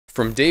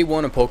From day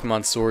one of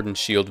Pokemon Sword and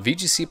Shield,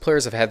 VGC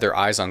players have had their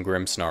eyes on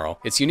GRIMMSNARL.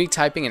 Its unique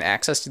typing and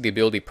access to the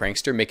ability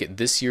Prankster make it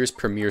this year's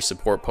premier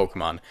support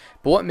Pokemon.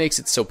 But what makes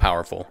it so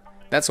powerful?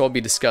 That's what I'll be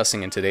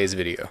discussing in today's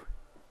video.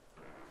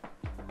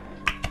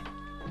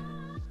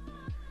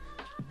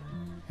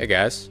 Hey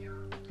guys,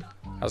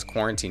 how's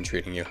quarantine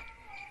treating you?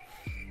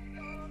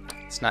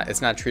 It's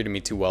not treating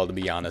me too well, to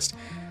be honest.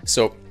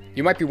 So,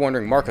 you might be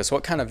wondering, Marcus,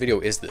 what kind of video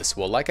is this?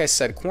 Well, like I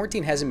said,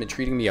 quarantine hasn't been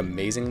treating me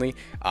amazingly.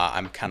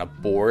 I'm kind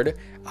of bored.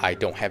 I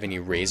don't have any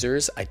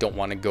razors. I don't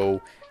want to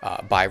go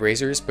buy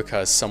razors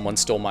because someone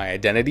stole my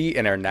identity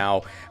and are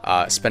now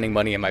spending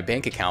money in my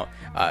bank account.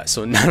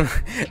 So now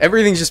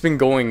everything's just been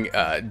going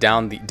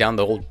down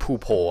the old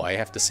poop hole. I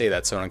have to say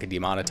that so I don't get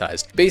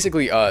demonetized.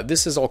 Basically,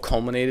 this has all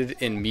culminated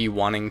in me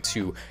wanting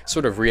to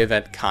sort of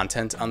reinvent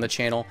content on the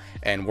channel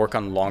and work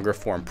on longer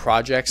form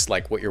projects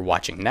like what you're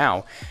watching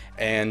now.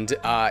 And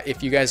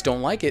if you guys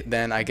don't like it,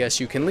 then I guess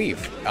you can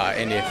leave.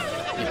 And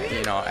if,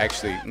 you know,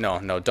 actually,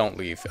 no, don't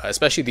leave.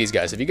 Especially these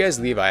guys. If you guys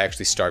leave, I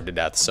actually starve to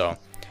death, so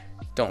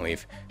don't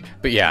leave.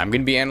 But yeah, I'm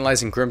going to be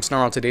analyzing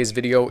GRIMMSNARL on today's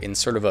video in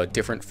sort of a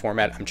different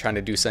format. I'm trying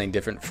to do something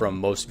different from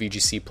most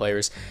VGC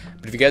players.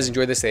 But if you guys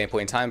enjoyed this at any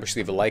point in time, please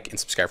leave a like and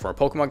subscribe for more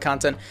Pokemon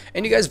content.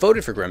 And you guys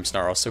voted for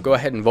GRIMMSNARL, so go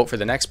ahead and vote for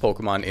the next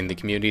Pokemon in the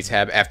community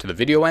tab after the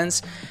video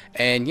ends.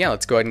 And yeah,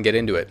 let's go ahead and get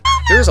into it.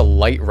 There's a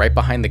light right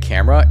behind the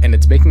camera, and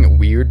it's making it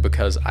weird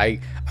because I'm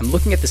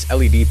looking at this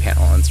LED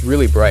panel and it's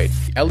really bright.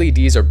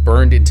 LEDs are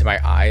burned into my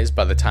eyes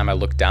by the time I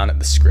look down at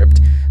the script,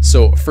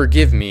 so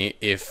forgive me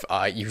if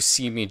you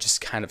see me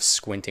just kind of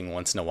squinting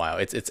once in a while.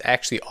 It's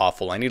actually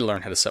awful. I need to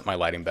learn how to set my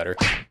lighting better.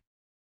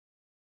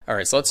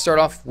 Alright, so let's start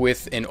off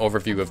with an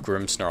overview of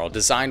GRIMMSNARL.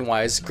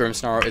 Design-wise,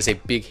 GRIMMSNARL is a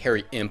big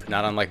hairy imp,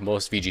 not unlike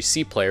most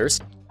VGC players.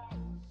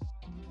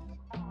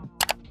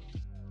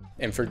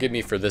 And forgive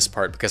me for this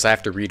part because I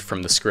have to read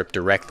from the script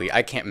directly.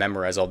 I can't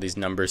memorize all these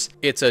numbers.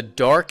 It's a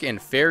dark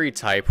and fairy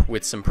type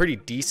with some pretty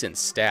decent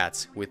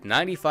stats. With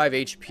 95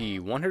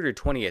 HP,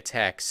 120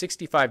 attack,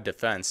 65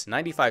 defense,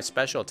 95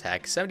 special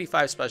attack,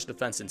 75 special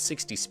defense, and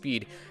 60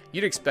 speed,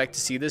 you'd expect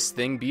to see this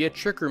thing be a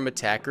Trick Room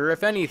attacker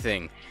if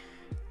anything.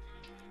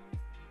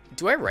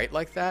 Do I write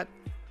like that?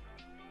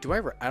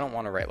 I don't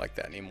want to write like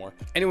that anymore.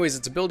 Anyways,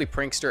 its ability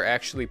Prankster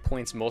actually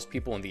points most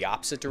people in the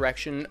opposite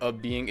direction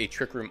of being a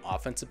Trick Room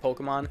offensive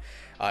Pokemon.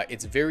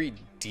 Its very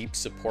deep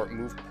support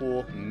move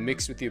pool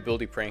mixed with the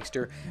ability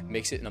Prankster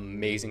makes it an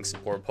amazing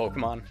support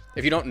Pokemon.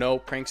 If you don't know,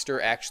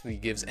 Prankster actually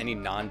gives any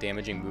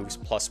non-damaging moves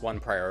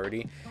 +1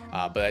 priority,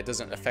 but that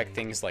doesn't affect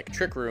things like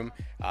Trick Room.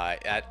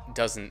 That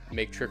doesn't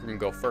make Trick Room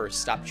go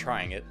first. Stop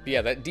trying it. But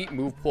yeah, that deep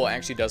move pool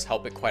actually does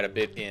help it quite a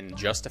bit in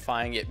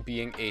justifying it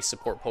being a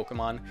support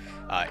Pokemon.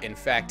 In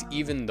fact,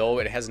 even though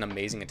it has an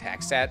amazing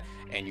attack stat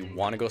and you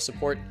want to go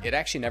support, it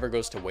actually never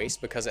goes to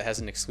waste because it has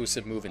an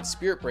exclusive move in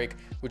Spirit Break,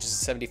 which is a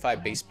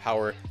 75 base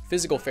power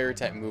physical fairy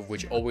type move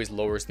which always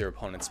lowers their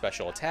opponent's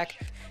special attack.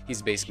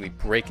 He's basically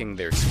breaking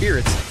their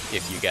spirits,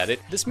 if you get it.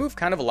 This move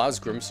kind of allows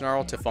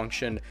GRIMMSNARL to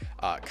function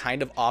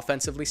kind of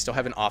offensively, still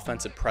have an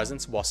offensive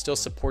presence while still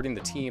supporting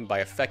the team by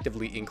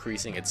effectively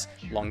increasing its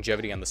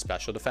longevity on the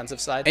special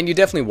defensive side. And you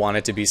definitely want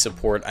it to be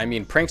support. I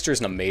mean, Prankster is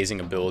an amazing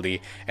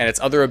ability and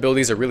its other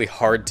abilities are really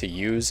hard to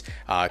use,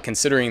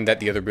 considering that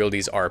the other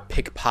abilities are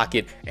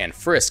Pickpocket and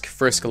Frisk.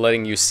 Frisk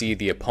letting you see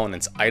the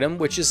opponent's item,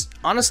 which is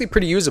honestly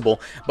pretty usable,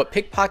 but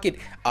Pickpocket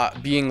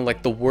being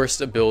like the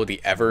worst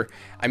ability ever.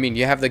 I mean,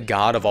 you have the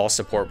god of all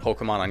support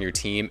Pokemon on your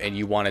team and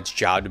you want its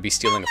job to be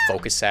stealing a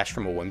Focus Sash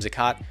from a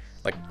Whimsicott.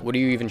 Like, what are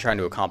you even trying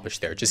to accomplish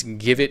there? Just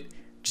give it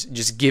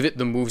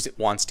the moves it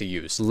wants to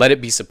use. Let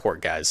it be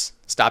support, guys.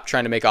 Stop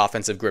trying to make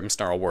offensive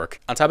GRIMMSNARL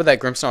work. On top of that,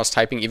 GRIMMSNARL's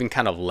typing even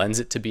kind of lends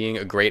it to being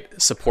a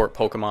great support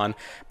Pokemon.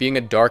 Being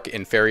a dark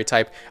and fairy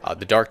type,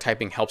 the dark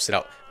typing helps it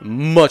out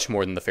much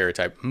more than the fairy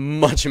type.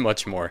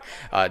 Much more.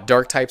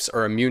 Dark types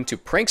are immune to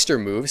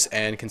Prankster moves,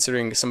 and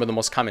considering some of the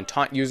most common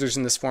taunt users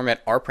in this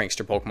format are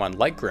Prankster Pokemon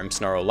like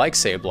GRIMMSNARL, like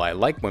Sableye,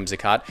 like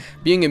Whimsicott,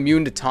 being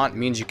immune to taunt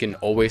means you can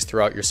always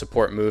throw out your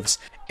support moves.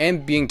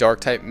 And being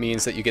dark type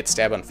means that you get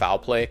stabbed on foul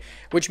play,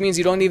 which means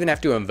you don't even have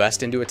to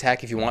invest into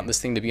attack if you want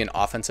this thing to be an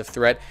offensive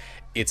threat.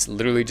 It's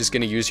literally just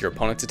going to use your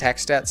opponent's attack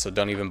stats, so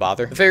don't even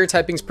bother. The fairy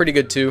typing's pretty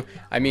good too.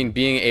 I mean,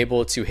 being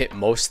able to hit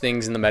most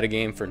things in the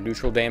metagame for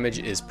neutral damage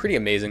is pretty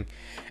amazing.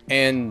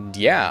 And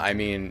yeah, I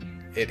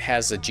mean, it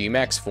has a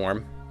G-Max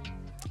form.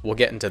 We'll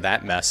get into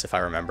that mess if I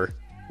remember.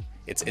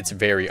 It's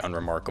very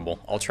unremarkable.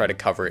 I'll try to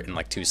cover it in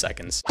like 2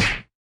 seconds.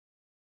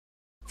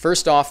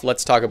 First off,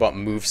 let's talk about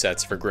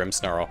movesets for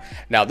GRIMMSNARL.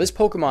 Now, this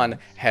Pokemon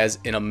has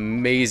an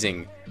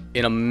amazing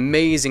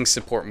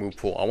support move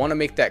pool. I want to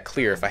make that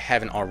clear if I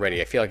haven't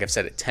already. I feel like I've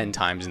said it 10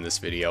 times in this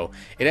video.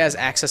 It has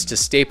access to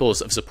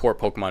staples of support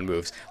Pokemon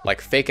moves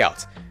like Fake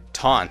Out,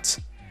 Taunt,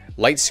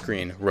 Light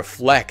Screen,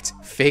 Reflect,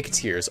 Fake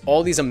Tears,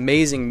 all these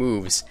amazing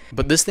moves.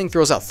 But this thing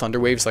throws out Thunder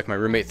Waves like my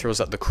roommate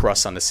throws out the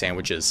crust on his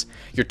sandwiches.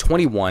 You're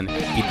 21,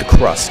 eat the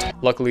crust.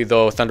 Luckily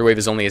though, Thunder Wave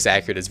is only as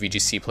accurate as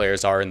VGC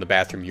players are in the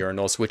bathroom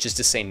urinals, which is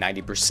to say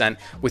 90%,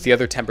 with the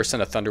other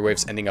 10% of Thunder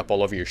Waves ending up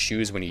all over your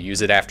shoes when you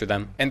use it after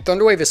them. And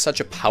Thunder Wave is such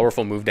a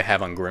powerful move to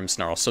have on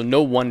GRIMMSNARL, so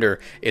no wonder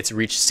it's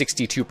reached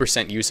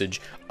 62%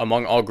 usage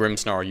among all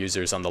GRIMMSNARL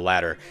users on the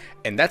ladder.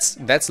 And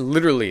that's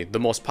literally the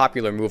most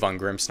popular move on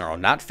GRIMMSNARL.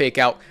 Not Fake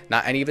Out,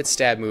 not any of its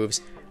stab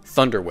moves,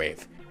 Thunder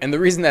Wave. And the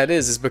reason that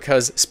is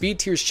because speed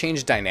tiers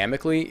change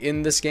dynamically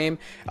in this game.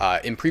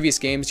 In previous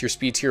games, your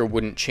speed tier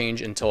wouldn't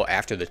change until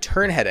after the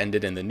turn had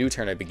ended and the new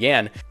turn had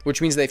began,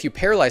 which means that if you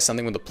paralyze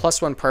something with a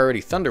 +1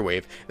 priority Thunder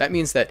Wave, that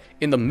means that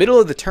in the middle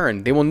of the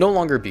turn, they will no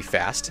longer be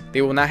fast.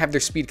 They will not have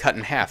their speed cut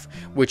in half,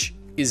 which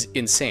is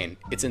insane.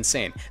 It's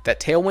insane. That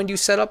Tailwind you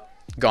set up,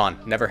 gone,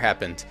 never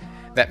happened.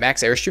 That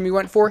max airstream you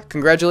went for,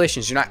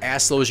 congratulations, you're not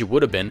as slow as you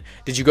would have been.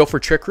 Did you go for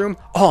Trick Room?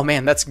 Oh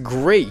man, that's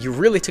great. You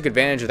really took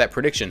advantage of that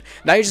prediction.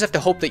 Now you just have to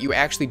hope that you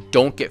actually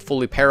don't get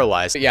fully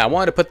paralyzed. But yeah, I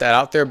wanted to put that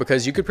out there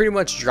because you could pretty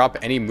much drop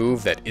any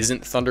move that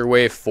isn't Thunder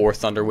Wave for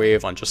Thunder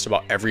Wave on just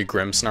about every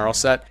GRIMMSNARL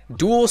set.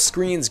 Dual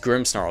Screens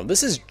GRIMMSNARL.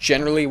 This is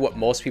generally what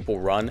most people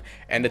run,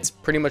 and it's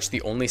pretty much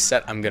the only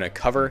set I'm going to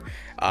cover.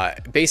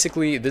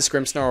 Basically, this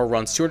GRIMMSNARL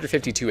runs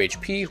 252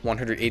 HP,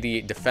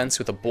 188 defense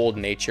with a bold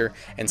nature,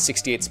 and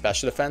 68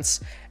 special defense.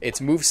 Its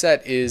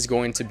moveset is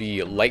going to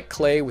be Light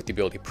Clay with the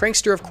ability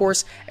Prankster, of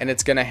course, and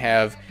it's going to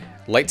have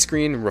Light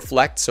Screen,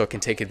 Reflect, so it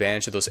can take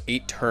advantage of those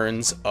 8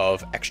 turns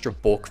of extra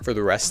bulk for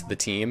the rest of the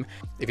team.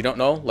 If you don't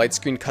know, Light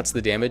Screen cuts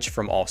the damage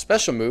from all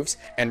special moves,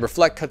 and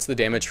Reflect cuts the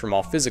damage from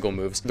all physical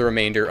moves, the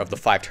remainder of the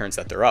 5 turns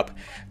that they're up.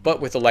 But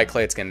with the Light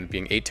Clay, it's going to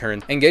be 8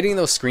 turns, and getting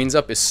those screens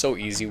up is so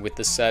easy with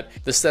this set.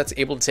 This set's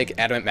able to take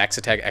Adamant Max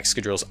Attack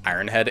Excadrill's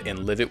Iron Head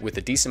and live it with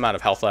a decent amount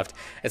of health left.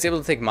 It's able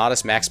to take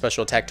Modest Max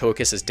Special Attack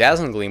Togekiss'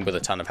 Dazzling Gleam with a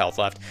ton of health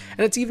left,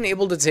 and it's even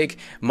able to take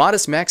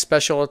Modest Max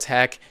Special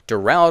Attack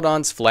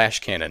Duraludon's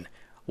Flash Cannon.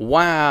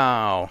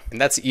 Wow.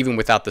 And that's even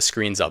without the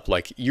screens up.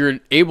 Like, you're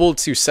able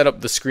to set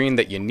up the screen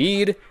that you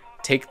need,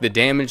 take the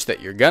damage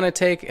that you're gonna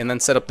take, and then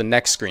set up the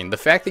next screen. The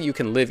fact that you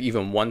can live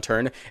even one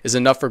turn is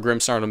enough for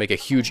GRIMMSNARL to make a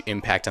huge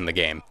impact on the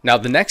game. Now,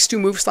 the next 2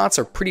 move slots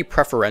are pretty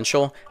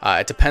preferential.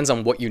 It depends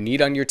on what you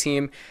need on your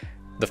team.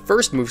 The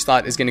first move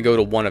slot is going to go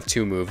to one of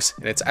 2 moves,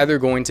 and it's either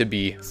going to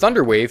be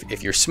Thunder Wave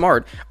if you're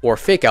smart, or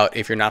Fake Out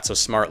if you're not so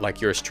smart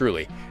like yours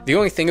truly. The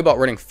only thing about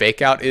running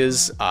Fake Out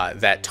is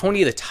that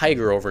Tony the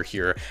Tiger over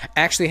here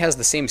actually has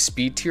the same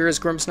speed tier as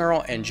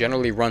GRIMMSNARL and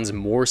generally runs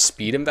more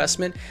speed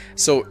investment.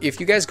 So if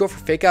you guys go for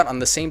Fake Out on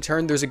the same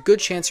turn, there's a good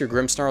chance your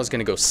GRIMMSNARL is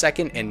going to go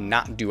second and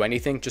not do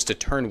anything, just a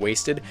turn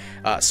wasted.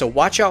 So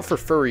watch out for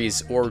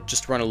furries or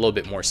just run a little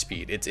bit more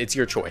speed. It's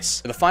your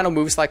choice. The final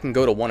move slot can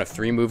go to one of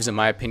 3 moves in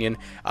my opinion.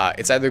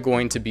 It's either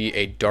going to be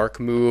a dark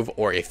move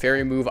or a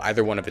fairy move,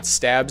 either one of its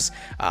stabs.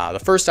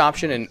 The first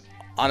option, and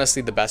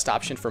honestly the best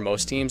option for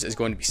most teams, is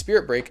going to be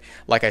Spirit Break.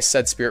 Like I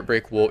said, Spirit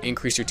Break will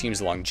increase your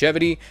team's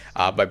longevity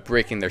by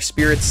breaking their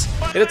spirits.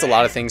 It hits a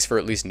lot of things for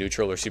at least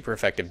neutral or super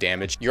effective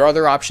damage. Your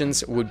other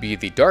options would be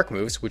the dark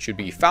moves, which would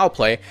be Foul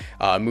Play,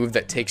 a move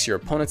that takes your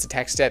opponent's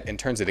attack stat and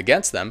turns it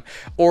against them,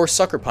 or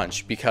Sucker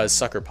Punch, because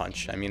Sucker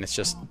Punch, I mean, it's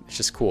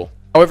just cool.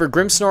 However,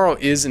 GRIMMSNARL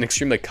is an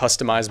extremely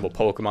customizable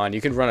Pokemon. You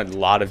can run a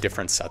lot of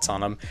different sets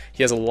on him.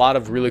 He has a lot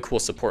of really cool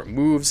support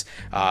moves,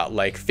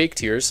 like Fake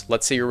Tears.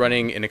 Let's say you're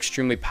running an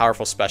extremely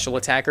powerful special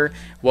attacker.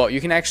 Well, you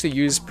can actually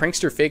use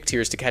Prankster Fake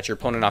Tears to catch your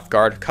opponent off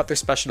guard, cut their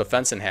special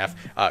defense in half,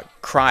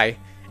 Cry,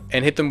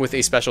 and hit them with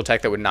a special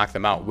attack that would knock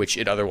them out, which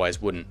it otherwise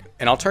wouldn't.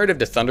 An alternative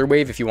to Thunder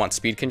Wave, if you want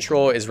speed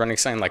control, is running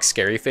something like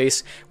Scary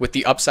Face, with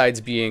the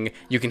upsides being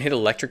you can hit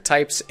electric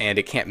types and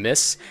it can't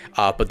miss,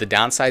 but the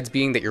downsides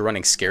being that you're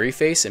running Scary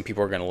Face and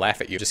people are going to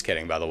laugh at you. Just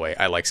kidding, by the way.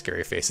 I like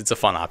Scary Face. It's a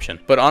fun option.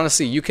 But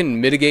honestly, you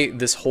can mitigate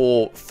this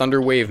whole Thunder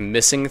Wave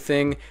missing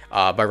thing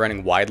by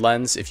running Wide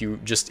Lens. If you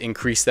just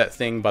increase that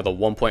thing by the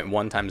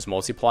 1.1 times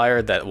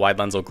multiplier that Wide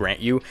Lens will grant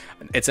you,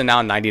 it's a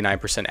now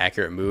 99%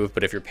 accurate move.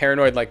 But if you're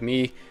paranoid like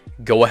me,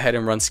 go ahead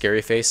and run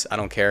Scary Face. I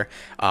don't care.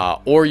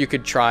 Or you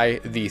could try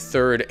the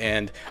third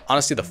and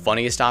honestly the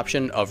funniest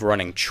option of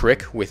running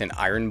Trick with an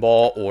Iron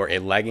Ball or a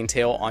Lagging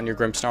Tail on your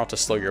GRIMMSNARL to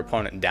slow your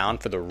opponent down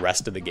for the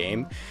rest of the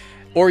game.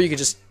 Or you could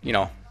just, you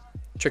know,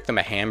 trick them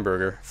a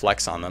hamburger,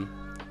 flex on them.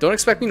 Don't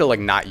expect me to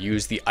like not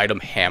use the item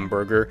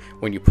hamburger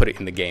when you put it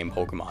in the game,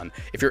 Pokemon.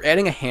 If you're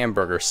adding a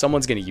hamburger,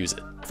 someone's going to use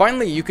it.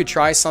 Finally, you could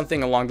try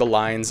something along the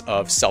lines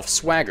of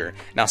Self-Swagger.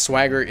 Now,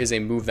 Swagger is a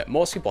move that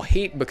most people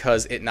hate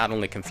because it not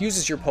only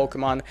confuses your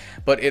Pokemon,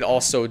 but it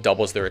also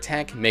doubles their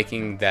attack,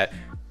 making that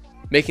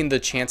making the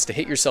chance to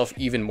hit yourself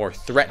even more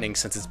threatening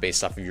since it's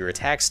based off of your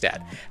attack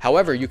stat.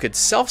 However, you could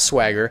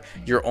self-swagger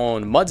your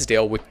own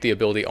Mudsdale with the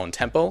ability Own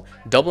Tempo,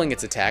 doubling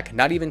its attack,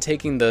 not even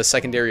taking the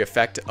secondary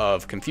effect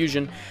of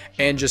Confusion,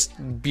 and just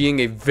being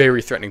a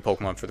very threatening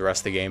Pokemon for the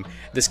rest of the game.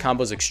 This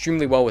combos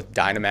extremely well with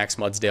Dynamax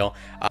Mudsdale,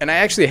 and I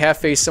actually have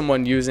faced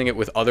someone using it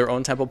with other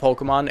Own Tempo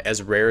Pokemon,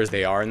 as rare as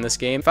they are in this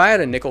game. If I had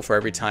a nickel for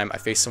every time I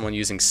faced someone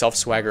using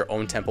self-swagger,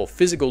 Own Tempo,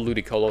 physical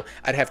Ludicolo,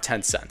 I'd have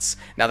 10 cents.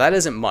 Now that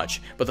isn't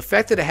much, but the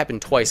fact that it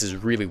happened twice is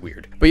really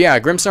weird. But yeah,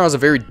 GRIMMSNARL is a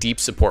very deep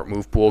support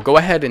move pool. Go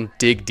ahead and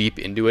dig deep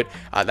into it.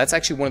 That's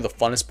actually one of the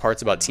funnest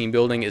parts about team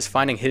building, is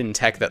finding hidden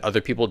tech that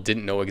other people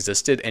didn't know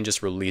existed and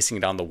just releasing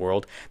it on the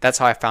world. That's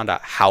how I found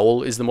out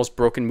Howl is the most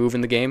broken move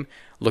in the game.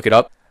 Look it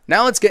up.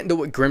 Now let's get into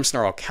what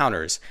GRIMMSNARL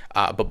counters.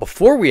 But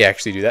before we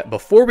actually do that,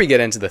 before we get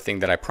into the thing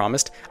that I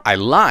promised, I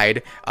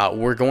lied.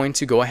 We're going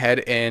to go ahead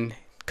and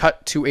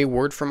cut to a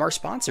word from our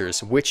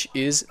sponsors, which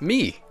is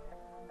me,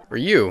 or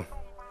you,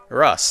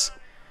 or us.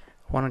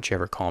 Why don't you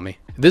ever call me?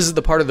 This is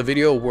the part of the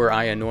video where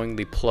I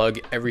annoyingly plug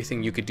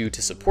everything you could do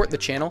to support the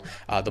channel.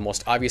 The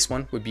most obvious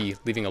one would be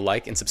leaving a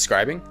like and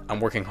subscribing. I'm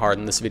working hard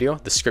on this video.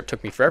 The script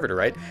took me forever to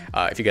write.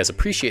 If you guys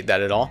appreciate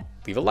that at all,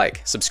 leave a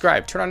like,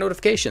 subscribe, turn on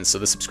notifications so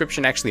the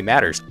subscription actually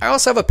matters. I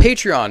also have a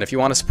Patreon if you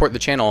want to support the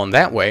channel in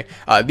that way.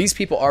 These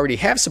people already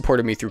have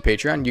supported me through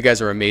Patreon. You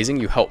guys are amazing.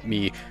 You help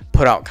me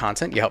put out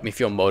content. You help me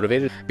feel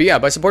motivated. But yeah,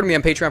 by supporting me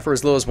on Patreon for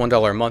as little as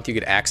 $1 a month, you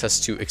get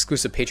access to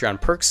exclusive Patreon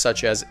perks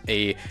such as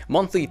a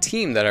monthly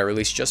team that I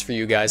release just for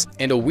you guys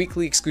and a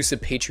weekly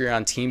exclusive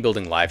Patreon team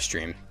building live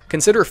stream.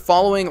 Consider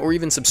following or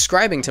even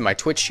subscribing to my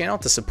Twitch channel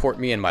to support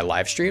me in my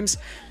live streams.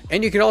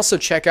 And you can also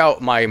check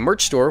out my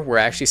merch store where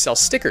I actually sell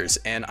stickers.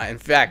 And in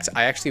fact,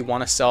 I actually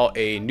want to sell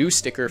a new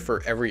sticker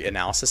for every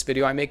analysis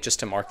video I make just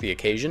to mark the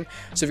occasion.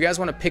 So if you guys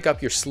want to pick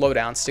up your Slow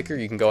Down sticker,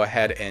 you can go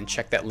ahead and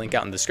check that link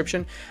out in the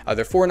description.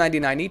 They're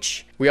 $4.99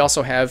 each. We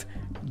also have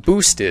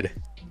Boosted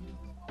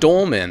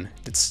Dolmen.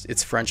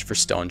 It's French for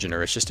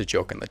Stongener. It's just a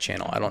joke on the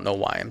channel. I don't know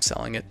why I'm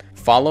selling it.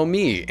 Follow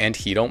me and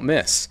he don't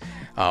miss.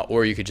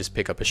 Or you could just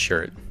pick up a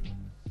shirt.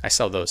 I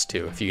sell those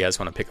too if you guys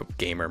want to pick up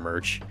gamer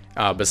merch.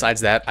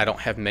 Besides that, I don't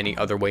have many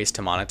other ways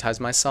to monetize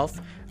myself.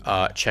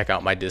 Check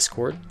out my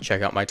Discord,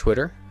 check out my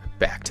Twitter.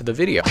 Back to the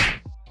video.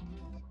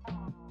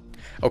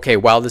 Okay,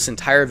 while this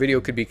entire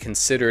video could be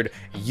considered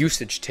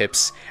usage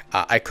tips,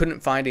 I couldn't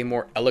find a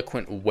more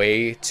eloquent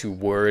way to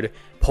word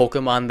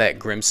Pokemon that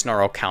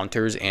GRIMMSNARL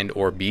counters and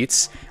or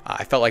beats.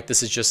 I felt like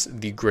this is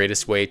just the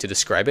greatest way to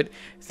describe it.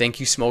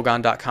 Thank you,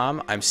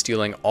 Smogon.com. I'm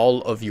stealing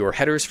all of your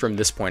headers from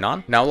this point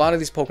on. Now, a lot of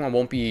these Pokemon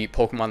won't be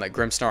Pokemon that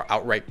GRIMMSNARL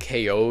outright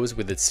KOs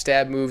with its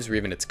stab moves or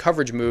even its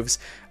coverage moves,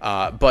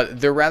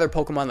 but they're rather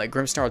Pokemon that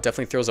GRIMMSNARL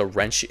definitely throws a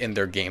wrench in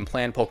their game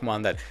plan,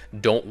 Pokemon that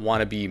don't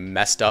want to be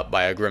messed up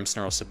by a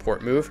GRIMMSNARL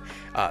support move.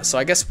 So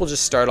I guess we'll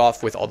just start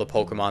off with all the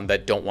Pokemon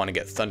that don't want to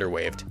get Thunder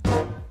Waved.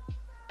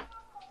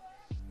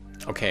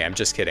 Okay, I'm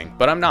just kidding,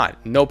 but I'm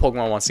not. No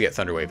Pokemon wants to get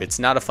Thunder Wave. It's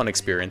not a fun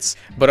experience,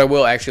 but I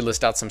will actually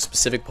list out some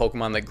specific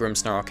Pokemon that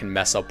GRIMMSNARL can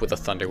mess up with a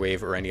Thunder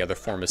Wave or any other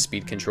form of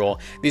speed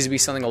control. These would be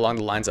something along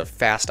the lines of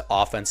fast,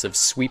 offensive,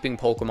 sweeping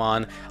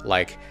Pokemon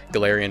like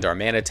Galarian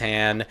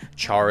Darmanitan,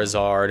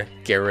 Charizard,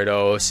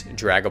 Gyarados,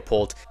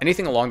 Dragapult.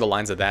 Anything along the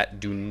lines of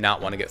that do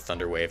not want to get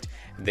Thunder Waved.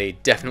 They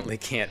definitely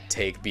can't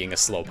take being a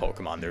slow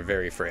Pokemon. They're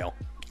very frail.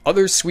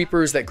 Other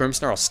sweepers that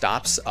GRIMMSNARL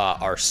stops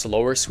are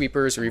slower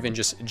sweepers or even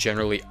just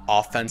generally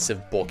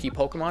offensive bulky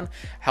Pokemon.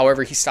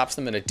 However, he stops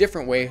them in a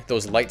different way.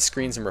 Those light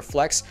screens and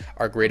reflects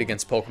are great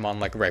against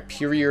Pokemon like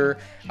Rhyperior,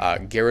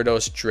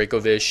 Gyarados,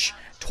 Dracovish,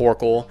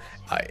 Torkoal.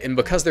 And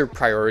because they're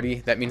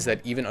priority, that means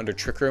that even under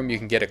Trick Room, you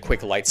can get a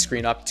quick light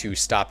screen up to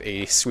stop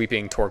a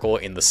sweeping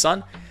Torkoal in the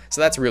sun. So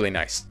that's really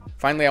nice.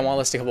 Finally, I want to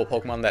list a couple of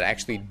Pokemon that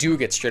actually do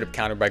get straight up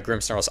countered by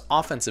GRIMMSNARL's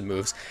offensive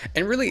moves,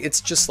 and really it's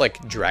just like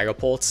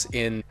Dragapult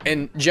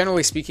and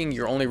generally speaking,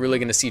 you're only really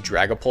going to see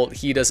Dragapult.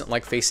 He doesn't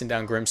like facing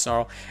down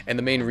GRIMMSNARL, and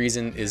the main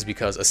reason is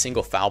because a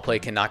single foul play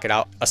can knock it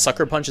out. A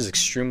Sucker Punch is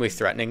extremely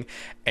threatening,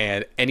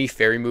 and any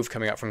fairy move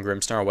coming out from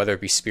GRIMMSNARL, whether it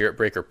be Spirit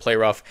Break or Play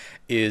Rough,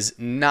 is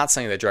not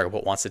something that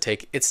Dragapult wants to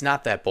take. It's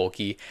not that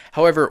bulky.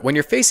 However, when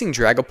you're facing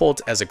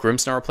Dragapult as a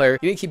GRIMMSNARL player,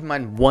 you need to keep in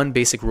mind one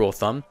basic rule of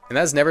thumb, and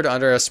that is never to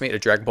underestimate a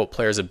Dragapult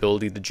player's ability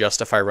to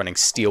justify running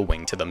Steel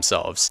Wing to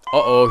themselves.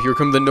 Uh-oh, here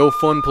come the no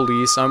fun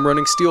police. I'm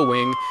running Steel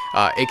Wing,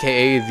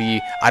 aka the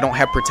I don't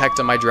have Protect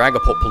on my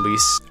Dragapult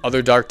police.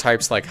 Other dark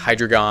types like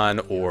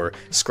Hydreigon or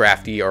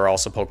Scrafty are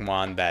also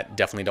Pokemon that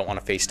definitely don't want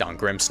to face down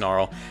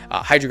GRIMMSNARL.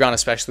 Hydreigon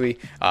especially,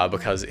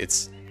 because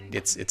it's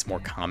more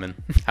common.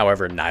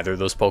 However, neither of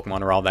those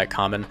Pokemon are all that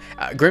common.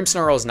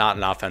 GRIMMSNARL is not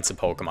an offensive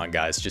Pokemon,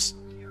 guys.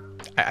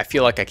 I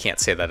feel like I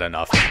can't say that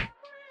enough.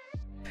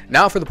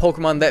 Now for the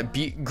Pokemon that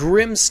beat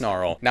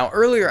GRIMMSNARL. Now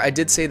earlier I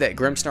did say that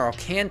GRIMMSNARL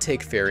can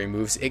take fairy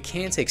moves, it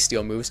can take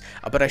steel moves,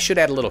 but I should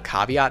add a little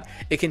caveat.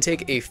 It can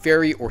take a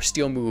fairy or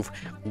steel move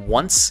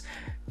once.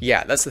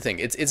 Yeah, that's the thing.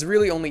 It's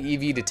really only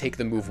EV to take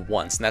the move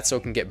once, and that's so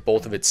it can get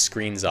both of its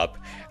screens up.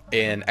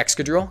 An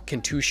Excadrill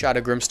can two-shot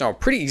a Grimmsnarl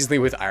pretty easily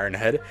with Iron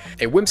Head.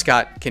 A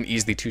Whimsicott can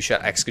easily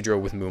two-shot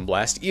Excadrill with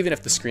Moonblast. Even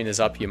if the screen is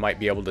up, you might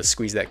be able to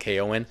squeeze that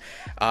KO in.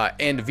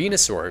 And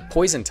Venusaur,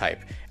 Poison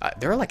type.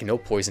 There are like no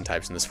Poison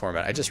types in this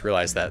format. I just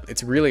realized that.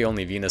 It's really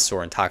only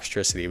Venusaur and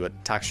Toxtricity,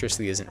 but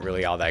Toxtricity isn't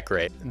really all that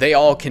great. They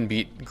all can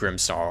beat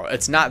Grimmsnarl.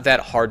 It's not that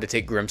hard to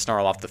take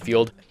Grimmsnarl off the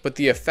field, but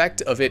the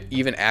effect of it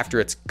even after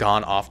it's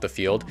gone off the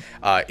field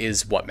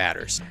is what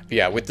matters. But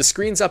yeah, with the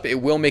screens up, it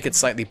will make it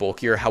slightly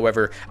bulkier.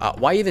 However,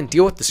 why even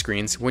deal with the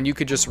screens when you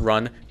could just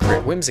run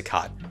Crit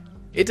Whimsicott?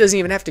 It doesn't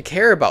even have to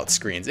care about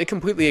screens. It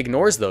completely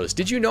ignores those.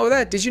 Did you know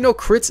that? Did you know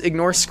crits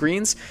ignore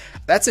screens?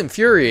 That's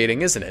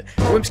infuriating, isn't it?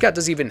 Whimsicott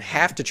doesn't even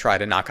have to try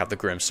to knock out the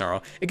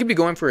Grimmsnarl. It could be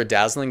going for a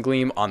Dazzling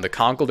Gleam on the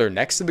Conkeldurr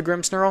next to the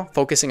Grimmsnarl,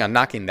 focusing on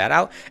knocking that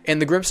out,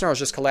 and the Grimmsnarl is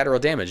just collateral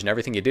damage, and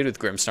everything you did with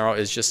Grimmsnarl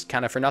is just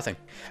kind of for nothing.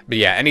 But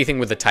yeah, anything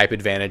with a type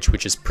advantage,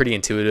 which is pretty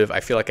intuitive. I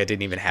feel like I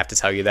didn't even have to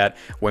tell you that.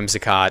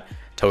 Whimsicott,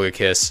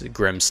 Togekiss,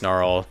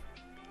 Grimmsnarl.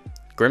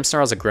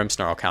 Grimmsnarl's a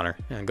Grimmsnarl counter.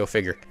 Yeah, go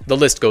figure. The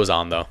list goes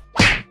on, though.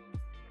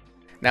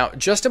 Now,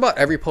 just about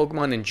every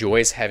Pokemon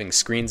enjoys having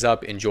screens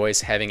up, enjoys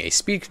having a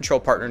speed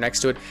control partner next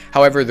to it.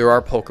 However, there are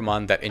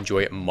Pokemon that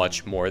enjoy it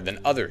much more than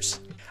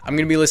others. I'm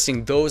going to be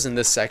listing those in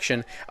this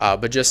section,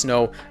 but just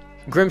know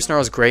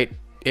Grimmsnarl is great.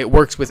 It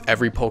works with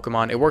every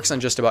Pokemon. It works on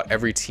just about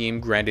every team.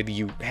 Granted,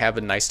 you have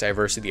a nice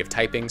diversity of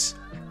typings.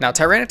 Now,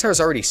 Tyranitar is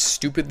already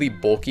stupidly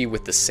bulky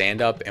with the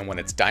Sand Up, and when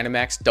it's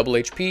Dynamax, double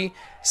HP,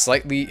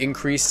 slightly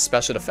increased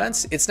special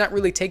defense, it's not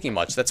really taking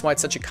much. That's why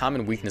it's such a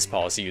common weakness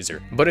policy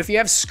user. But if you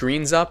have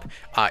screens up,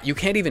 you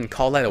can't even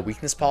call that a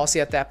weakness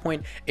policy at that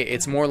point.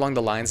 It's more along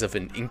the lines of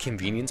an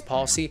inconvenience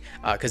policy,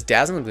 because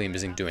Dazzling Gleam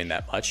isn't doing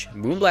that much.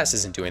 Moonblast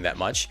isn't doing that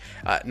much.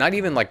 Not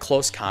even like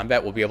close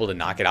combat will be able to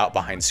knock it out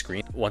behind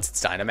screen once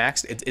it's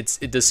Dynamaxed. It's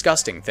a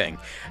disgusting thing.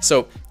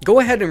 So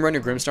go ahead and run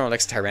your Grimmsnarl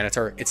next to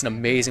Tyranitar. It's an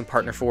amazing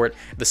partner for it.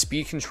 The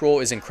speed control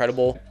is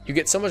incredible. You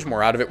get so much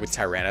more out of it with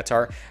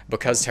Tyranitar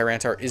because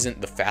Tyranitar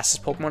isn't the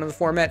fastest Pokemon in the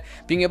format.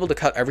 Being able to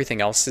cut everything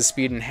else's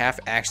speed in half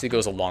actually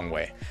goes a long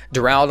way.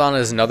 Duraludon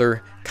is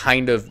another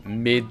kind of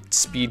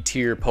mid-speed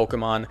tier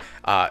Pokemon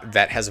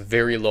that has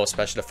very low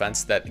special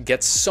defense that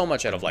gets so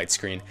much out of Light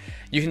Screen.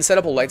 You can set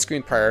up a Light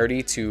Screen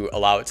priority to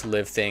allow it to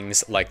live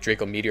things like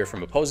Draco Meteor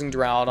from opposing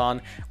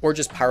Duraludon, or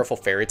just powerful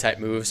Fairy type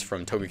moves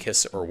from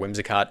Togekiss or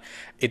Whimsicott.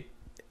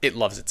 It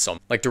loves it so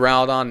much. Like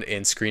Duraludon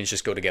and screens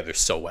just go together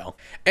so well.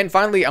 And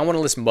finally, I want to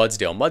list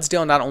Mudsdale.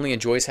 Mudsdale not only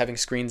enjoys having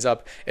screens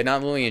up, it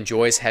not only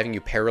enjoys having you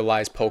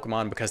paralyze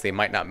Pokemon because they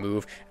might not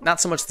move.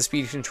 Not so much the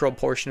speed control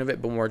portion of it,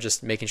 but more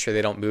just making sure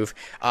they don't move.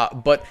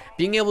 But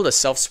being able to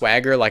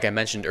self-swagger, like I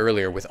mentioned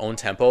earlier with Own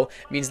Tempo,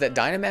 means that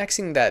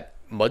Dynamaxing that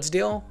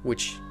Mudsdale,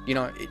 which, you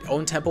know,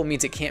 Own Tempo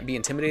means it can't be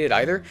intimidated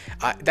either.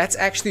 That's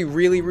actually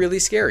really, really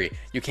scary.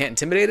 You can't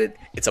intimidate it.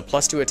 It's a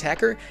 +2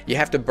 attacker. You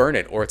have to burn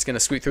it or it's going to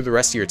sweep through the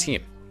rest of your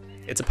team.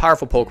 It's a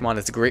powerful Pokemon.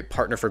 It's a great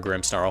partner for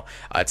Grimmsnarl.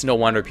 It's no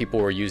wonder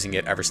people were using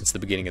it ever since the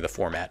beginning of the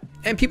format.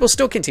 And people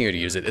still continue to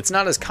use it. It's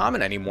not as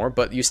common anymore,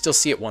 but you still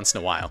see it once in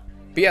a while.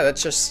 But yeah,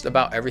 that's just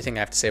about everything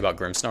I have to say about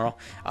Grimmsnarl.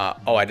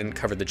 Oh, I didn't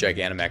cover the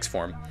Gigantamax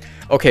form.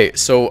 Okay,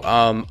 so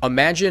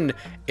imagine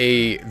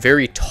a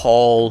very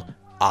tall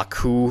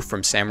Aku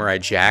from Samurai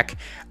Jack,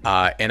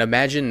 and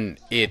imagine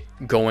it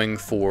going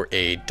for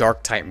a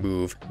dark type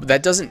move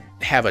that doesn't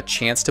have a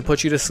chance to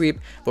put you to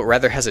sleep, but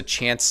rather has a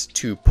chance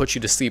to put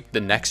you to sleep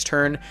the next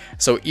turn.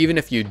 So even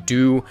if you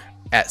do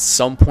at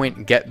some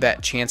point get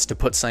that chance to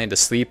put something to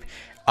sleep,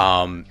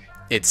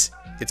 it's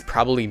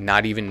probably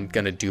not even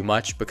going to do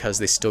much because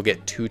they still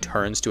get 2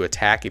 turns to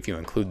attack if you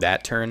include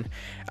that turn.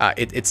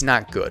 It's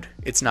not good.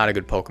 It's not a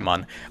good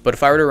Pokemon. But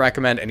if I were to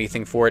recommend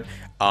anything for it,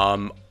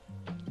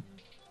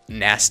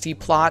 Nasty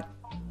Plot,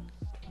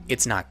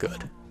 it's not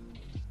good.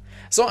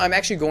 So I'm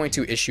actually going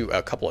to issue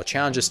a couple of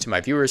challenges to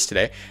my viewers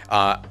today.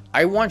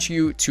 I want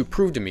you to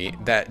prove to me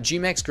that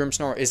Gmax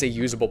Grimmsnarl is a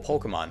usable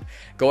Pokemon.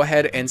 Go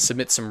ahead and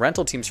submit some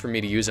rental teams for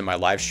me to use in my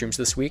live streams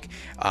this week.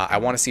 I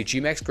want to see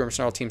Gmax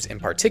Grimmsnarl teams in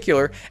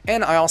particular,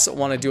 and I also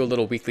want to do a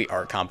little weekly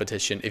art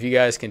competition. If you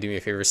guys can do me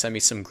a favor, send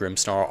me some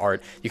Grimmsnarl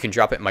art. You can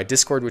drop it in my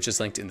Discord, which is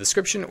linked in the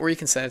description, or you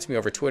can send it to me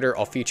over Twitter.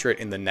 I'll feature it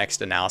in the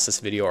next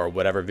analysis video or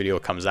whatever video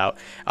comes out.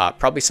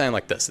 Probably something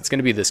like this. It's going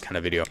to be this kind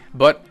of video.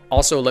 But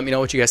also, let me know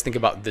what you guys think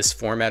about this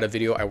format of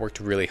video. I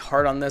worked really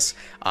hard on this.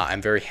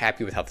 I'm very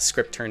happy with how the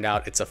script turned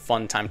out. It's a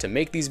fun time to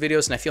make these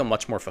videos, and I feel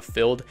much more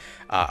fulfilled.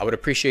 I would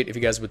appreciate if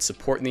you guys would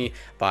support me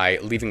by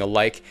leaving a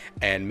like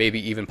and maybe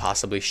even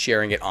possibly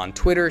sharing it on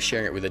Twitter,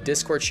 sharing it with a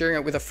Discord, sharing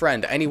it with a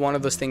friend. Any one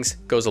of those things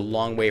goes a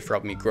long way for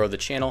helping me grow the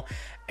channel,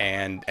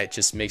 and it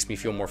just makes me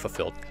feel more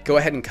fulfilled. Go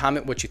ahead and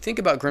comment what you think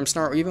about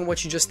Grimmsnarl, or even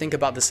what you just think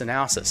about this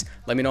analysis.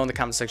 Let me know in the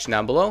comment section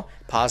down below.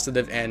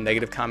 Positive and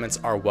negative comments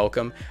are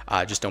welcome.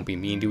 Just don't be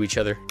mean to each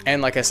other.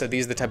 And like I said,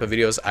 these are the type of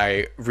videos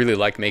I really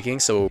like making,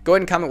 so go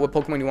ahead and comment what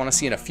Pokemon you want to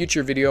see in a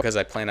future video, because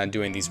I plan on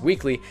doing these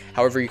weekly.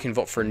 However, you can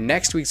vote for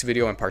next week's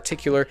video in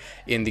particular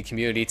in the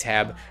community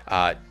tab.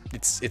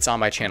 It's on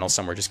my channel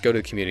somewhere. Just go to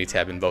the community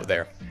tab and vote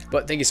there.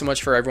 But thank you so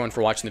much for everyone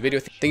for watching the video.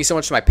 Thank you so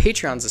much to my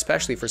Patreons,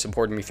 especially for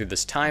supporting me through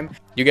this time.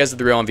 You You guys are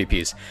the real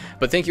MVPs.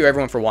 But thank you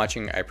everyone for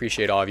watching. I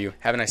appreciate all of you.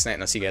 Have a nice night,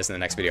 and I'll see you guys in the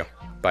next video.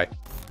 Bye.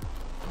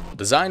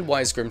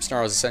 Design-wise,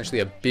 GRIMMSNARL is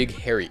essentially a big,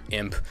 hairy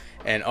imp.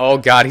 And, oh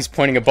god, he's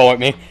pointing a bow at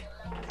me.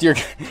 Dear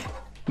god.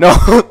 No.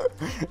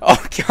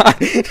 Oh god.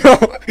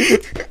 No.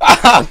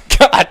 Oh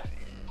god.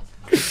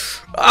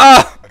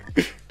 Ah.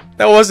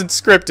 That wasn't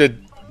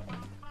scripted.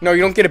 No,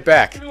 you don't get it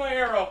back. Give me my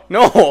arrow.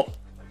 No.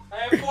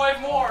 I have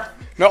 5 more.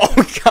 No,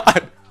 oh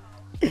god.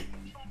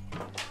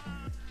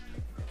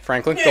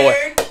 Franklin, go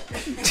away.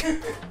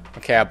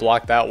 Okay, I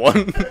blocked that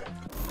one.